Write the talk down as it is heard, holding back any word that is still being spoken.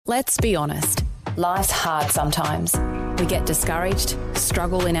Let's be honest. Life's hard sometimes. We get discouraged,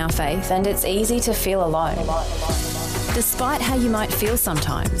 struggle in our faith, and it's easy to feel alone. Despite how you might feel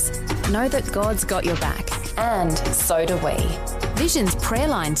sometimes, know that God's got your back. And so do we. Vision's prayer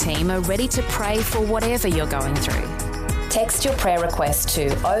line team are ready to pray for whatever you're going through. Text your prayer request to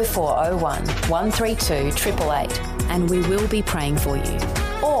 0401 132 888 and we will be praying for you.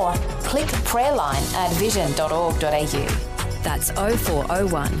 Or click prayerline at vision.org.au. That's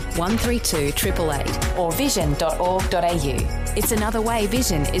 0401 132 888 or vision.org.au. It's another way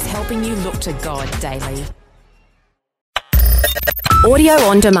Vision is helping you look to God daily. Audio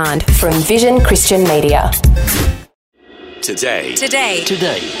on demand from Vision Christian Media. Today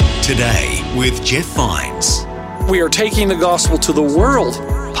with Jeff Vines. We are taking the gospel to the world.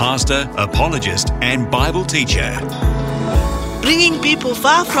 Pastor, apologist, and Bible teacher. Bringing people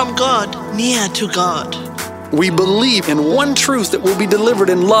far from God near to God. We believe in one truth that will be delivered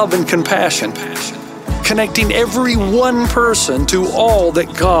in love and compassion, connecting every one person to all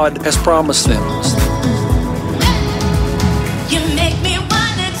that God has promised them. You make me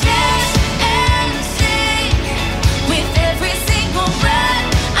wanna dance and sing with every single breath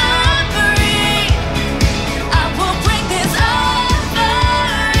I breathe. I will bring this offering.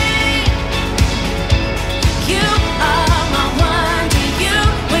 You are my wonder, you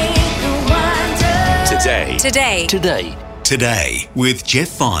with the wonder. Today with Jeff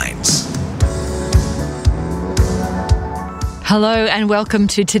Vines. Hello and welcome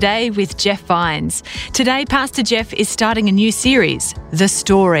to Today with Jeff Vines. Today, Pastor Jeff is starting a new series, The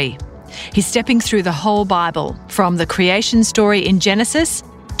Story. He's stepping through the whole Bible, from the creation story in Genesis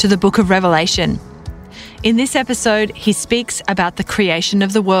to the book of Revelation. In this episode, he speaks about the creation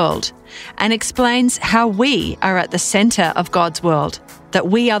of the world and explains how we are at the centre of God's world, that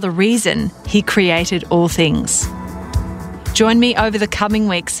we are the reason He created all things. Join me over the coming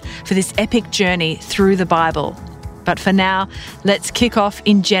weeks for this epic journey through the Bible. But for now, let's kick off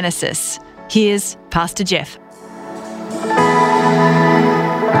in Genesis. Here's Pastor Jeff.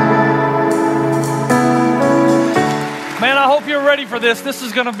 Man, I hope you're ready for this. This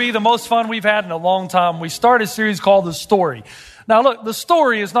is going to be the most fun we've had in a long time. We started a series called The Story. Now look, the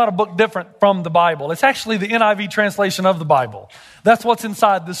story is not a book different from the Bible. It's actually the NIV translation of the Bible. That's what's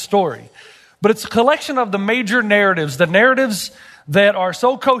inside this story. But it's a collection of the major narratives, the narratives that are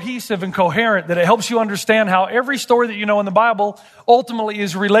so cohesive and coherent that it helps you understand how every story that you know in the Bible ultimately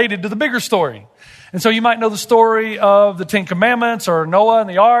is related to the bigger story. And so you might know the story of the Ten Commandments or Noah and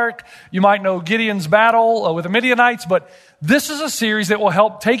the Ark. You might know Gideon's battle with the Midianites. But this is a series that will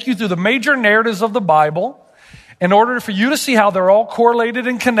help take you through the major narratives of the Bible in order for you to see how they're all correlated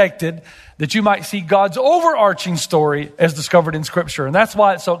and connected, that you might see God's overarching story as discovered in Scripture. And that's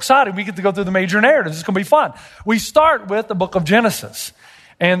why it's so exciting. We get to go through the major narratives. It's going to be fun. We start with the book of Genesis,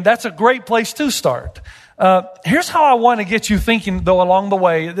 and that's a great place to start. Here's how I want to get you thinking, though, along the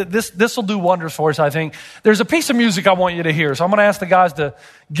way. This will do wonders for us, I think. There's a piece of music I want you to hear, so I'm going to ask the guys to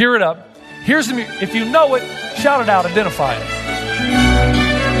gear it up. Here's the music. If you know it, shout it out, identify it.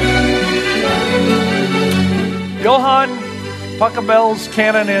 Johann Pachelbel's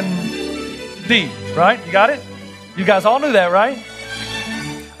Canon in D, right? You got it? You guys all knew that, right?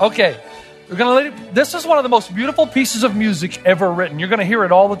 Okay. We're going to this is one of the most beautiful pieces of music ever written. You're going to hear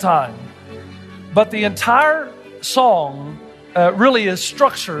it all the time. But the entire song really is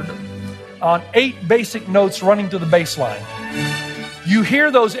structured on 8 basic notes running to the bass line. You hear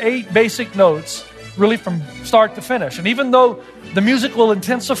those 8 basic notes really from start to finish. And even though the music will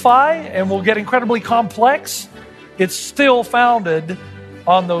intensify and will get incredibly complex, it's still founded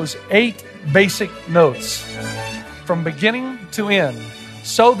on those 8 basic notes from beginning to end,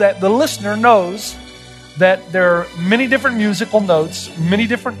 so that the listener knows that there are many different musical notes, many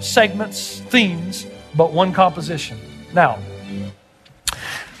different segments, themes, but one composition. Now,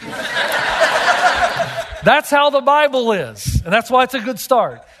 that's how the Bible is, and that's why it's a good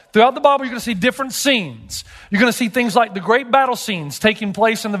start. Throughout the Bible, you're going to see different scenes. You're going to see things like the great battle scenes taking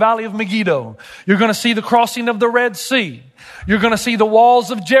place in the Valley of Megiddo. You're going to see the crossing of the Red Sea. You're going to see the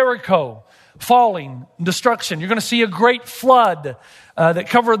walls of Jericho falling, destruction. You're going to see a great flood that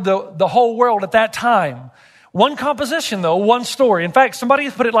covered the whole world at that time. One composition, though, one story. In fact, somebody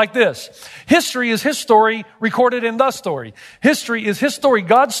has put it like this. History is his story recorded in the story. History is his story,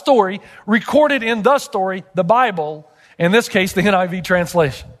 God's story, recorded in the story, the Bible, in this case, the NIV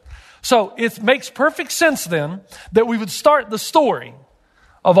translation. So it makes perfect sense then that we would start the story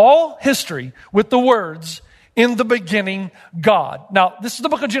of all history with the words, "In the beginning, God." Now, this is the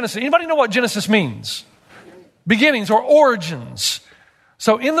book of Genesis. Anybody know what Genesis means? Beginnings or origins.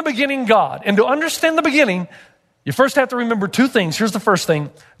 So in the beginning, God. And to understand the beginning, You first have to remember two things. Here's the first thing.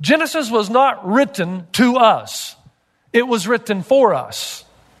 Genesis was not written to us. It was written for us.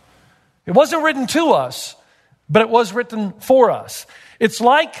 It wasn't written to us, but it was written for us. It's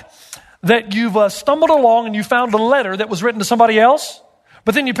like that you've stumbled along and you found a letter that was written to somebody else,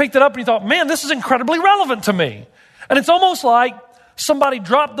 but then you picked it up and you thought, man, this is incredibly relevant to me. And it's almost like somebody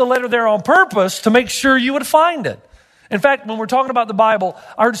dropped the letter there on purpose to make sure you would find it. In fact, when we're talking about the Bible,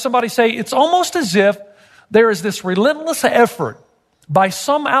 I heard somebody say it's almost as if there is this relentless effort by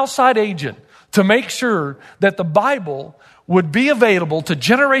some outside agent to make sure that the Bible would be available to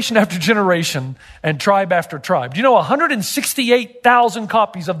generation after generation and tribe after tribe. Do you know 168,000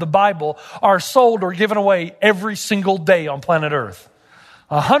 copies of the Bible are sold or given away every single day on planet Earth?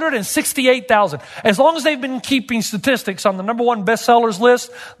 168,000. As long as they've been keeping statistics on the number one bestsellers list,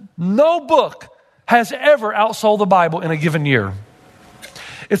 no book has ever outsold the Bible in a given year.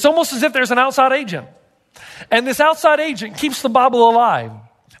 It's almost as if there's an outside agent. And this outside agent keeps the Bible alive,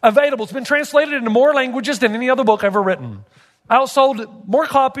 available. It's been translated into more languages than any other book ever written. Outsold more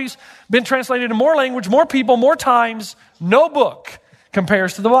copies, been translated into more language, more people, more times. No book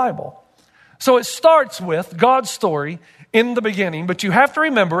compares to the Bible. So it starts with God's story in the beginning, but you have to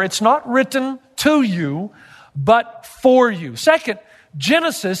remember it's not written to you, but for you. Second,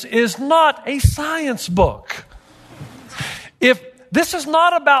 Genesis is not a science book. If this is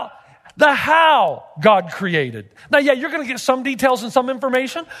not about the how God created. Now, yeah, you're going to get some details and some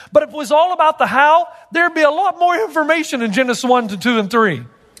information, but if it was all about the how, there'd be a lot more information in Genesis 1 to 2 and 3.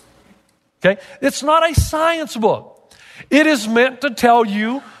 Okay? It's not a science book. It is meant to tell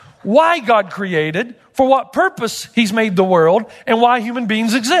you why God created, for what purpose He's made the world, and why human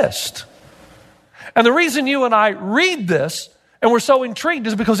beings exist. And the reason you and I read this and we're so intrigued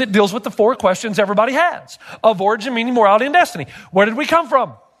is because it deals with the four questions everybody has of origin, meaning, morality, and destiny. Where did we come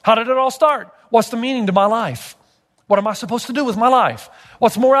from? How did it all start? What's the meaning to my life? What am I supposed to do with my life?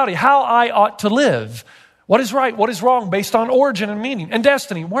 What's morality? How I ought to live? What is right? What is wrong based on origin and meaning? And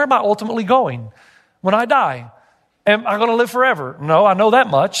destiny, where am I ultimately going when I die? Am I going to live forever? No, I know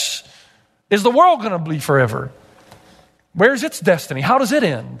that much. Is the world going to be forever? Where's its destiny? How does it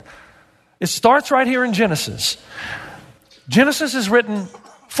end? It starts right here in Genesis. Genesis is written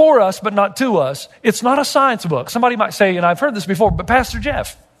for us, but not to us. It's not a science book. Somebody might say, and I've heard this before, but Pastor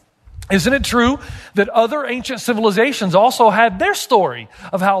Jeff, isn't it true that other ancient civilizations also had their story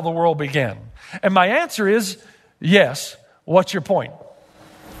of how the world began? And my answer is yes. What's your point?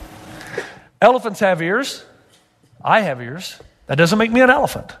 Elephants have ears. I have ears. That doesn't make me an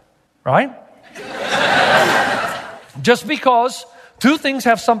elephant, right? Just because two things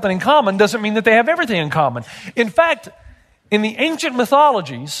have something in common doesn't mean that they have everything in common. In fact, in the ancient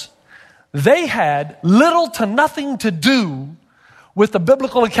mythologies, they had little to nothing to do with the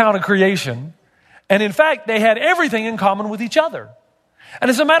biblical account of creation. And in fact, they had everything in common with each other.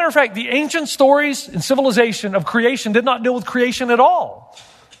 And as a matter of fact, the ancient stories and civilization of creation did not deal with creation at all.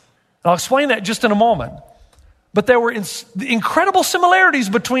 I'll explain that just in a moment. But there were incredible similarities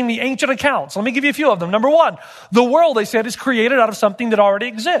between the ancient accounts. Let me give you a few of them. Number one, the world, they said, is created out of something that already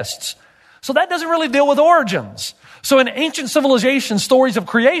exists. So that doesn't really deal with origins. So in ancient civilization stories of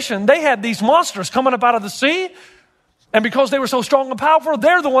creation, they had these monsters coming up out of the sea. And because they were so strong and powerful,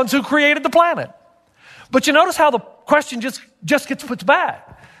 they're the ones who created the planet. But you notice how the question just gets put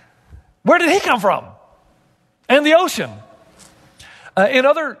back. Where did he come from? And the ocean. In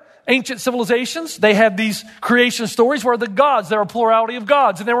other ancient civilizations, they had these creation stories where the gods, there were a plurality of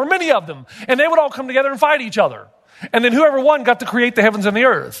gods, and there were many of them. And they would all come together and fight each other. And then whoever won got to create the heavens and the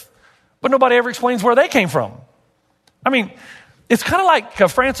earth. But nobody ever explains where they came from. I mean, it's kind of like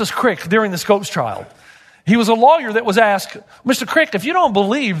Francis Crick during the Scopes trial. He was a lawyer that was asked, Mr. Crick, if you don't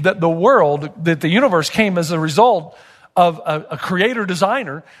believe that the world, that the universe came as a result of a creator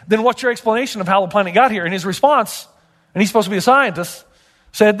designer, then what's your explanation of how the planet got here? And his response, and he's supposed to be a scientist,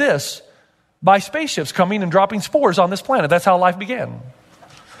 said this: by spaceships coming and dropping spores on this planet. That's how life began.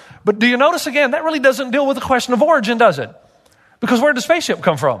 But do you notice again, that really doesn't deal with the question of origin, does it? Because where did the spaceship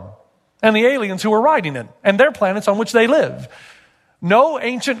come from? And the aliens who were riding it, and their planets on which they live. No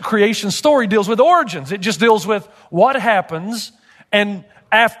ancient creation story deals with origins. It just deals with what happens and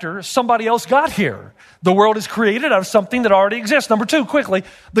after somebody else got here. The world is created out of something that already exists. Number two, quickly,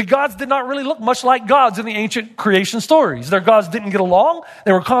 the gods did not really look much like gods in the ancient creation stories. Their gods didn't get along.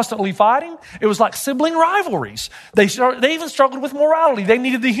 They were constantly fighting. It was like sibling rivalries. They even struggled with morality. They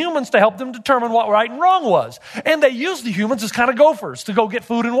needed the humans to help them determine what right and wrong was. And they used the humans as kind of gophers to go get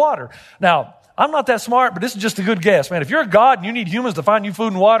food and water. Now, I'm not that smart, but this is just a good guess. Man, if you're a god and you need humans to find you food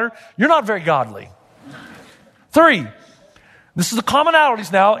and water, you're not very godly. Three, this is the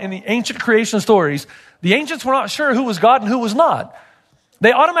commonalities now in the ancient creation stories. The ancients were not sure who was God and who was not.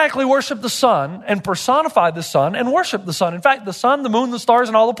 They automatically worshiped the sun and personified the sun and worshiped the sun. In fact, the sun, the moon, the stars,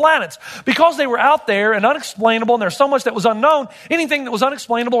 and all the planets. Because they were out there and unexplainable, and there's so much that was unknown, anything that was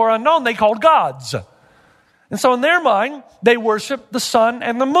unexplainable or unknown, they called gods. And so in their mind, they worshiped the sun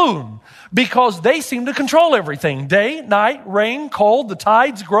and the moon because they seemed to control everything. Day, night, rain, cold, the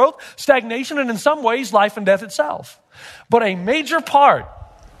tides, growth, stagnation, and in some ways, life and death itself. But a major part,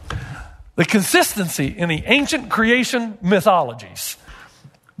 the consistency in the ancient creation mythologies,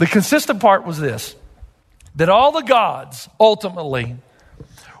 the consistent part was this, that all the gods ultimately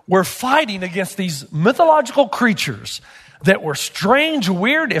were fighting against these mythological creatures that were strange,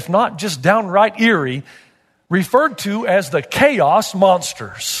 weird, if not just downright eerie, referred to as the chaos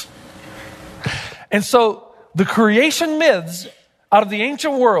monsters. And so the creation myths out of the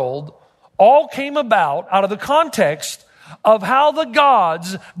ancient world all came about out of the context of how the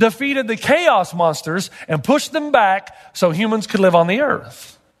gods defeated the chaos monsters and pushed them back so humans could live on the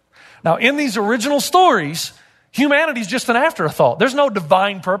earth. Now, in these original stories, humanity is just an afterthought. There's no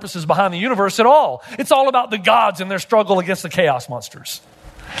divine purposes behind the universe at all. It's all about the gods and their struggle against the chaos monsters.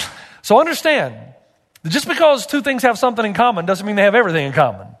 So understand, just because two things have something in common doesn't mean they have everything in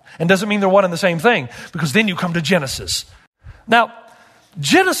common. And doesn't mean they're one and the same thing. Because then you come to Genesis. Now,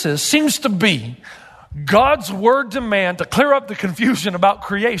 Genesis seems to be God's word to man to clear up the confusion about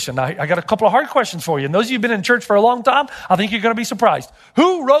creation. Now, I got a couple of hard questions for you. And those of you who've been in church for a long time, I think you're going to be surprised.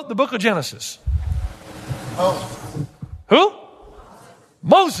 Who wrote the book of Genesis? Who?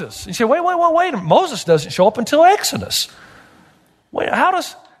 Moses. You say, wait. Moses doesn't show up until Exodus. Wait,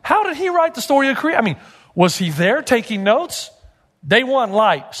 how did he write the story of creation? I mean, was he there taking notes? Day one,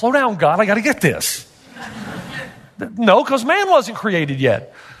 light. Slow down, God. I got to get this. No, because man wasn't created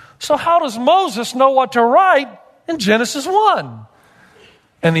yet. So how does Moses know what to write in Genesis 1?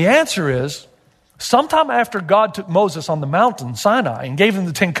 And the answer is, sometime after God took Moses on the mountain, Sinai, and gave him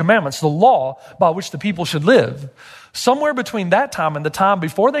the 10 Commandments, the law by which the people should live, somewhere between that time and the time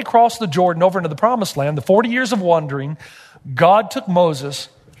before they crossed the Jordan over into the Promised Land, the 40 years of wandering, God took Moses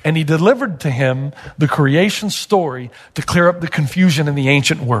and he delivered to him the creation story to clear up the confusion in the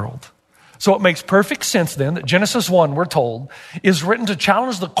ancient world. So it makes perfect sense then that Genesis 1, we're told, is written to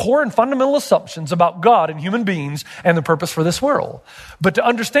challenge the core and fundamental assumptions about God and human beings and the purpose for this world. But to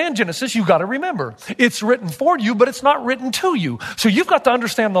understand Genesis, you've got to remember, it's written for you, but it's not written to you. So you've got to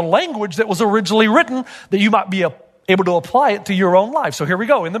understand the language that was originally written that you might be able to apply it to your own life. So here we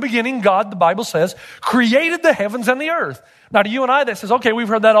go. In the beginning, God, the Bible says, created the heavens and the earth. Now to you and I, that says, okay, we've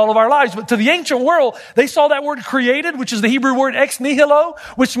heard that all of our lives. But to the ancient world, they saw that word created, which is the Hebrew word ex nihilo,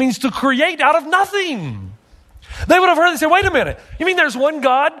 which means to create out of nothing. They would have heard, they say, wait a minute. You mean there's one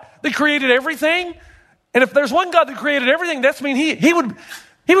God that created everything? And if there's one God that created everything, that's mean he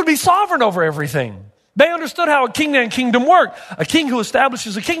would be sovereign over everything. They understood how a king and kingdom worked. A king who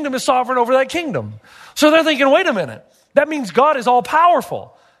establishes a kingdom is sovereign over that kingdom. So they're thinking, wait a minute. That means God is all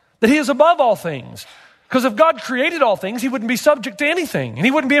powerful, that he is above all things. Because if God created all things, he wouldn't be subject to anything, and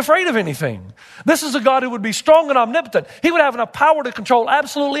he wouldn't be afraid of anything. This is a God who would be strong and omnipotent. He would have enough power to control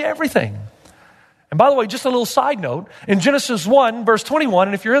absolutely everything. And by the way, just a little side note, in Genesis 1, verse 21,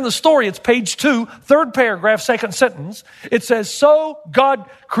 and if you're in the story, it's page 2, third paragraph, second sentence, it says, so God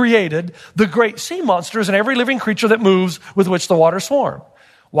created the great sea monsters and every living creature that moves with which the waters swarm.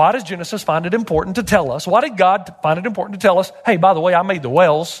 Why does Genesis find it important to tell us? Why did God find it important to tell us, hey, by the way, I made the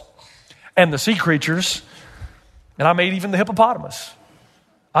whales and the sea creatures, and I made even the hippopotamus.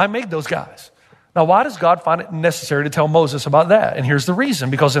 I made those guys. Now, why does God find it necessary to tell Moses about that? And here's the reason.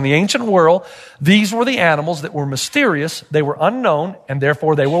 Because in the ancient world, these were the animals that were mysterious, they were unknown, and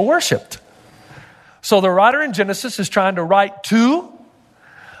therefore they were worshipped. So the writer in Genesis is trying to write to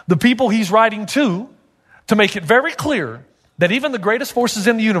the people he's writing to make it very clear that even the greatest forces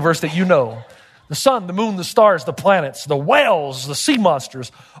in the universe that you know, the sun, the moon, the stars, the planets, the whales, the sea monsters,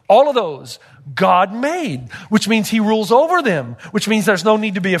 all of those God made, which means he rules over them, which means there's no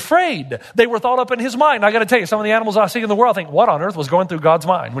need to be afraid. They were thought up in his mind. I got to tell you, some of the animals I see in the world, I think, what on earth was going through God's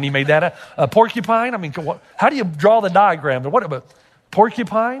mind when he made that? A porcupine? I mean, how do you draw the diagram? What about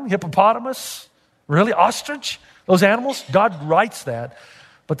porcupine, hippopotamus, really ostrich? Those animals? God writes that.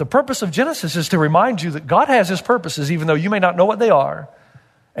 But the purpose of Genesis is to remind you that God has his purposes, even though you may not know what they are.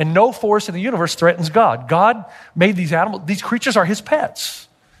 And no force in the universe threatens God. God made these animals. These creatures are his pets.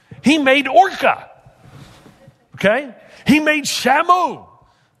 He made orca. Okay? He made Shamu.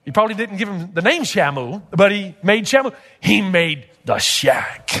 He probably didn't give him the name Shamu, but he made Shamu. He made the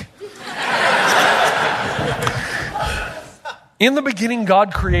shack. In the beginning,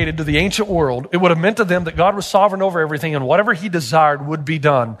 God created to the ancient world. It would have meant to them that God was sovereign over everything and whatever he desired would be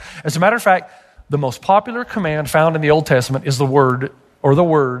done. As a matter of fact, The most popular command found in the Old Testament is the word, or the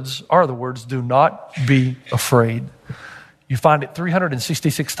words, are the words, do not be afraid. You find it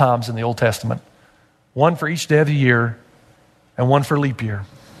 366 times in the Old Testament. One for each day of the year and one for leap year.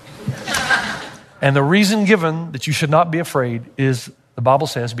 And the reason given that you should not be afraid is, the Bible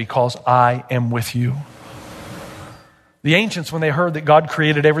says, because I am with you. The ancients, when they heard that God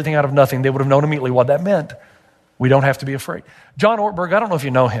created everything out of nothing, they would have known immediately what that meant. We don't have to be afraid. John Ortberg, I don't know if you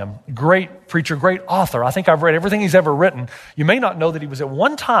know him, great preacher, great author. I think I've read everything he's ever written. You may not know that he was at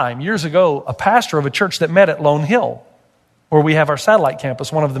one time, years ago, a pastor of a church that met at Lone Hill, where we have our satellite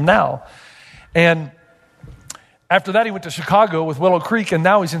campus, one of them now. And after that, he went to Chicago with Willow Creek, and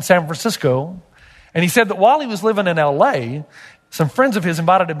now he's in San Francisco. And he said that while he was living in L.A., some friends of his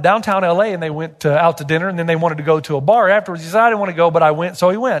invited him downtown L.A., and they went out to dinner, and then they wanted to go to a bar afterwards. He said, I didn't want to go, but I went,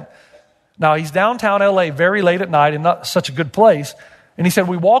 so he went. Now, he's downtown L.A. very late at night in not such a good place. And he said,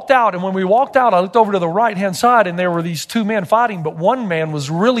 we walked out, and when we walked out, I looked over to the right-hand side, and there were these two men fighting, but one man was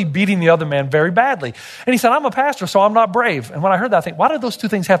really beating the other man very badly. And he said, I'm a pastor, so I'm not brave. And when I heard that, I think, why did those two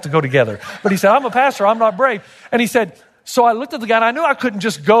things have to go together? But he said, I'm a pastor, I'm not brave. And he said, so I looked at the guy, and I knew I couldn't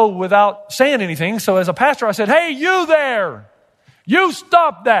just go without saying anything. So as a pastor, I said, hey, you there, you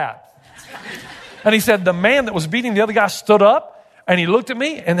stop that. And he said, the man that was beating the other guy stood up, and he looked at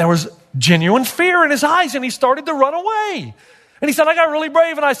me, and there was genuine fear in his eyes, and he started to run away. And he said, I got really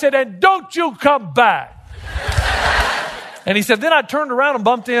brave, and I said, and don't you come back. And he said, then I turned around and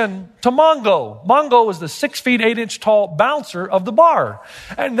bumped into Mongo. Mongo was the 6 feet, 8 inch tall bouncer of the bar.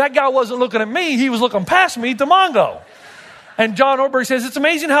 And that guy wasn't looking at me, he was looking past me to Mongo. And John Ortberg says, it's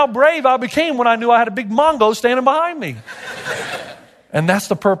amazing how brave I became when I knew I had a big Mongo standing behind me. And that's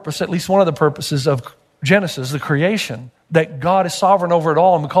the purpose, at least one of the purposes of Genesis, the creation, that God is sovereign over it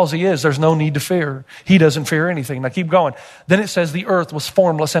all, and because he is, there's no need to fear. He doesn't fear anything. Now keep going. Then it says the earth was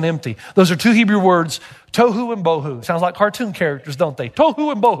formless and empty. Those are two Hebrew words, tohu and bohu. Sounds like cartoon characters, don't they?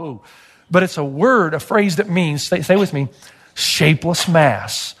 Tohu and bohu. But it's a word, a phrase that means, say with me, shapeless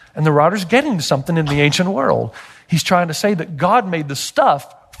mass. And the writer's getting to something in the ancient world. He's trying to say that God made the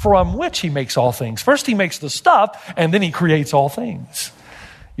stuff from which he makes all things. First he makes the stuff, and then he creates all things.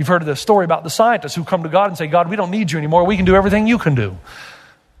 You've heard of the story about the scientists who come to God and say, God, we don't need you anymore. We can do everything you can do.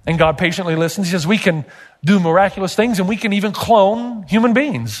 And God patiently listens. He says, we can do miraculous things, and we can even clone human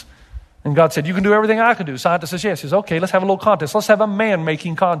beings. And God said, you can do everything I can do. Scientist says, yes. He says, okay, let's have a little contest. Let's have a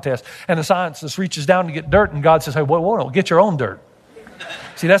man-making contest. And the scientist reaches down to get dirt, and God says, hey, whoa, get your own dirt.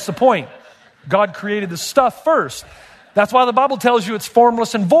 See, that's the point. God created the stuff first. That's why the Bible tells you it's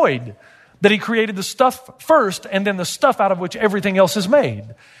formless and void. That he created the stuff first, and then the stuff out of which everything else is made.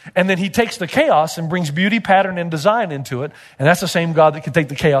 And then he takes the chaos and brings beauty, pattern, and design into it. And that's the same God that can take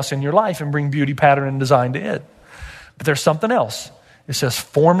the chaos in your life and bring beauty, pattern, and design to it. But there's something else. It says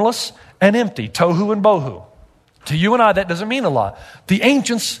formless and empty, tohu and bohu. To you and I, that doesn't mean a lot. The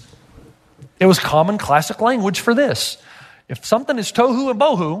ancients, it was common classic language for this. If something is tohu and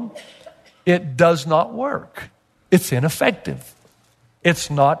bohu, it does not work. It's ineffective. It's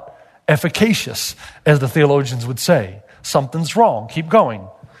not efficacious, as the theologians would say. Something's wrong. Keep going.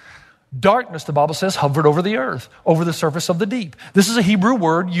 Darkness, the Bible says, hovered over the earth, over the surface of the deep. This is a Hebrew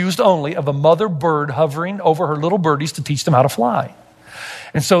word used only of a mother bird hovering over her little birdies to teach them how to fly.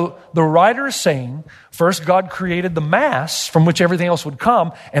 And so the writer is saying, first God created the mass from which everything else would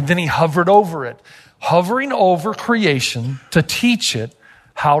come, and then he hovered over it, hovering over creation to teach it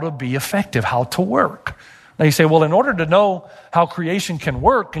how to be effective, how to work. Now you say, well, in order to know how creation can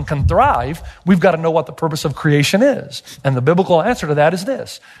work and can thrive, we've got to know what the purpose of creation is. And the biblical answer to that is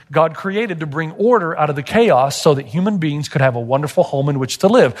this. God created to bring order out of the chaos so that human beings could have a wonderful home in which to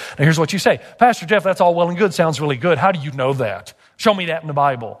live. Now here's what you say. Pastor Jeff, that's all well and good. Sounds really good. How do you know that? Show me that in the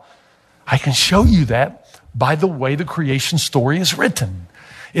Bible. I can show you that by the way the creation story is written.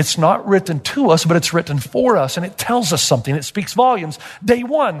 It's not written to us, but it's written for us, and it tells us something. It speaks volumes. Day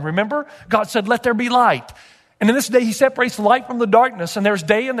one, remember? God said, let there be light. And in this day, he separates the light from the darkness, and there's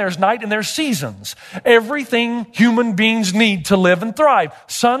day and there's night and there's seasons. Everything human beings need to live and thrive.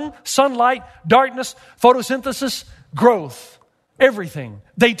 Sun, sunlight, darkness, photosynthesis, growth. Everything.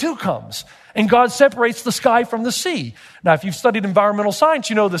 Day two comes, and God separates the sky from the sea. Now, if you've studied environmental science,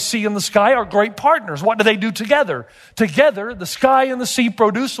 you know the sea and the sky are great partners. What do they do together? Together, the sky and the sea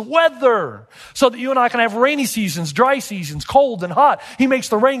produce weather so that you and I can have rainy seasons, dry seasons, cold and hot. He makes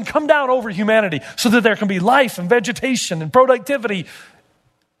the rain come down over humanity so that there can be life and vegetation and productivity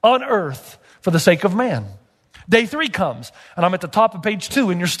on earth for the sake of man. Day three comes, and I'm at the top of page 2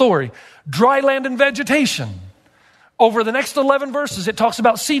 in your story. Dry land and vegetation. Over the next 11 verses, it talks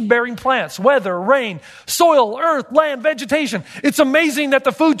about seed-bearing plants, weather, rain, soil, earth, land, vegetation. It's amazing that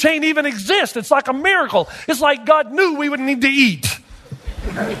the food chain even exists. It's like a miracle. It's like God knew we would need to eat.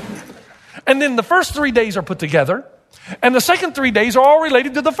 And then the first 3 days are put together, and the second 3 days are all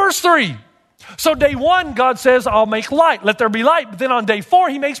related to the first 3. So day 1, God says, I'll make light. Let there be light. But then on day 4,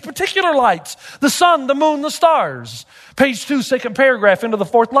 he makes particular lights. The sun, the moon, the stars. Page 2, second paragraph into the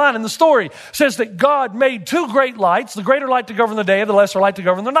 4th line in the story says that God made 2 great lights, the greater light to govern the day and the lesser light to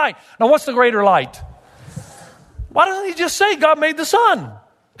govern the night. Now what's the greater light? Why doesn't he just say God made the sun?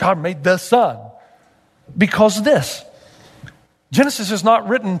 God made the sun. Because of this. Genesis is not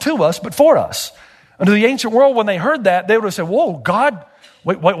written to us, but for us. And to the ancient world, when they heard that, they would have said, whoa, God,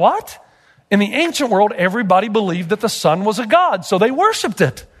 wait, what? In the ancient world, everybody believed that the sun was a god, so they worshiped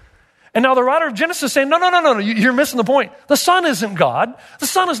it. And now the writer of Genesis is saying, no, you're missing the point. The sun isn't God. The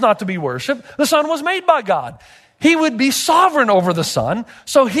sun is not to be worshiped. The sun was made by God. He would be sovereign over the sun,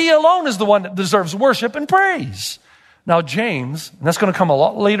 so he alone is the one that deserves worship and praise. Now James, and that's going to come a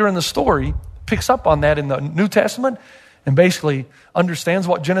lot later in the story, picks up on that in the New Testament and basically understands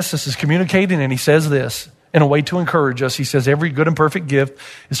what Genesis is communicating, and he says this in a way to encourage us. He says, every good and perfect gift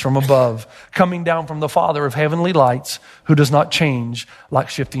is from above, coming down from the Father of heavenly lights, who does not change like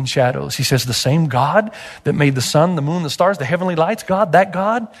shifting shadows. He says, the same God that made the sun, the moon, the stars, the heavenly lights, God, that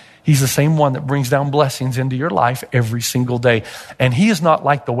God, he's the same one that brings down blessings into your life every single day. And he is not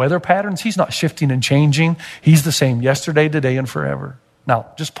like the weather patterns. He's not shifting and changing. He's the same yesterday, today, and forever.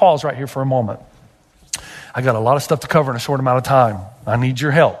 Now, just pause right here for a moment. I got a lot of stuff to cover in a short amount of time. I need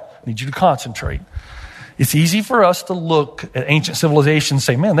your help. I need you to concentrate. It's easy for us to look at ancient civilizations and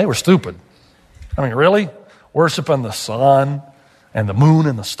say, man, they were stupid. I mean, really? Worshiping the sun and the moon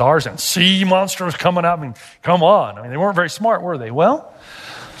and the stars and sea monsters coming out. I mean, come on. I mean, they weren't very smart, were they? Well,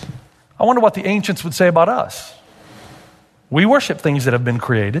 I wonder what the ancients would say about us. We worship things that have been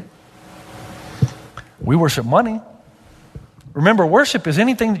created. We worship money. Remember, worship is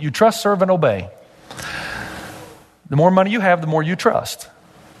anything that you trust, serve, and obey. The more money you have, the more you trust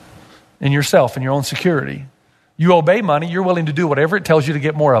in yourself and your own security. You obey money, you're willing to do whatever it tells you to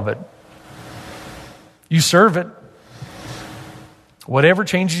get more of it. You serve it. Whatever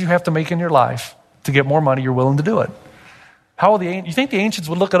changes you have to make in your life to get more money, you're willing to do it. How will you think the ancients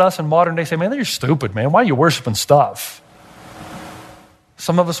would look at us in modern day and say, man, you're stupid, man. Why are you worshiping stuff?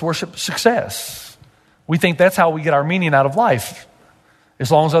 Some of us worship success. We think that's how we get our meaning out of life. As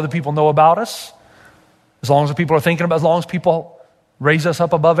long as other people know about us, as long as people are thinking about, as long as people raise us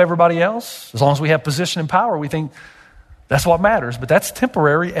up above everybody else, as long as we have position and power, we think that's what matters. But that's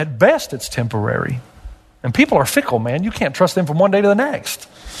temporary. At best, it's temporary. And people are fickle, man. You can't trust them from one day to the next.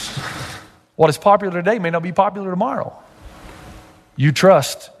 What is popular today may not be popular tomorrow. You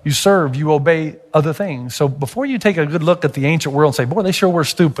trust, you serve, you obey other things. So before you take a good look at the ancient world and say, boy, they sure were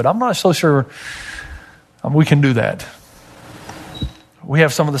stupid, I'm not so sure we can do that. We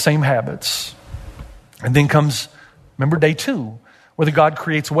have some of the same habits. And then comes, remember, day 2, where God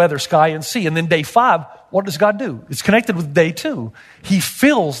creates weather, sky, and sea. And then day 5, what does God do? It's connected with day 2. He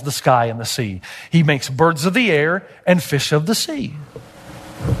fills the sky and the sea. He makes birds of the air and fish of the sea.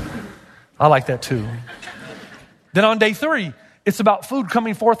 I like that too. Then on day 3, it's about food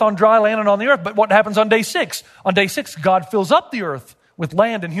coming forth on dry land and on the earth. But what happens on day 6? On day 6, God fills up the earth with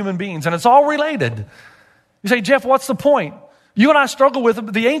land and human beings. And it's all related. You say, Jeff, what's the point? You and I struggle with it,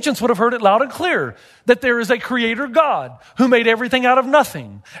 but the ancients would have heard it loud and clear that there is a creator God who made everything out of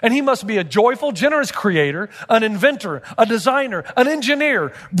nothing. And he must be a joyful, generous creator, an inventor, a designer, an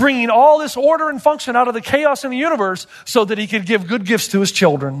engineer, bringing all this order and function out of the chaos in the universe so that he could give good gifts to his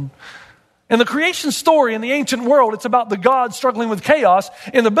children. In the creation story in the ancient world, it's about the God struggling with chaos.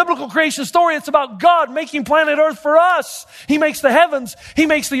 In the biblical creation story, it's about God making planet Earth for us. He makes the heavens, he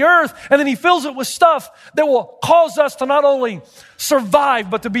makes the earth, and then he fills it with stuff that will cause us to not only survive,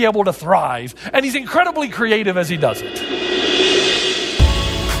 but to be able to thrive. And he's incredibly creative as he does it.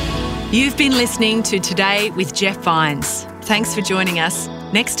 You've been listening to Today with Jeff Vines. Thanks for joining us.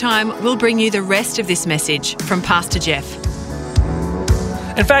 Next time, we'll bring you the rest of this message from Pastor Jeff.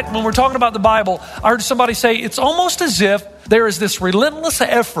 In fact, when we're talking about the Bible, I heard somebody say it's almost as if there is this relentless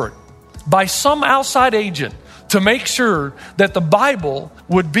effort by some outside agent to make sure that the Bible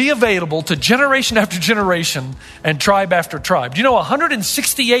would be available to generation after generation and tribe after tribe. Do you know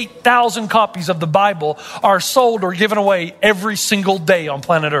 168,000 copies of the Bible are sold or given away every single day on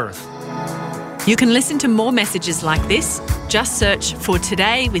planet Earth? You can listen to more messages like this. Just search for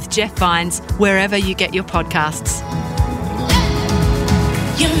Today with Jeff Vines wherever you get your podcasts.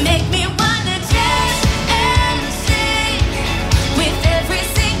 You make me wanna dance and sing with every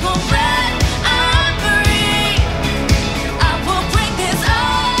single breath I breathe.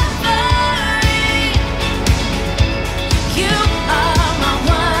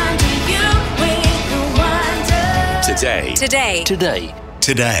 Today.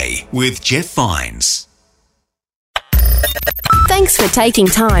 Today with Jeff Vines. Thanks for taking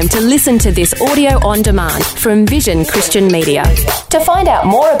time to listen to this audio on demand from Vision Christian Media. To find out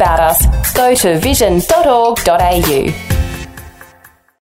more about us, go to vision.org.au.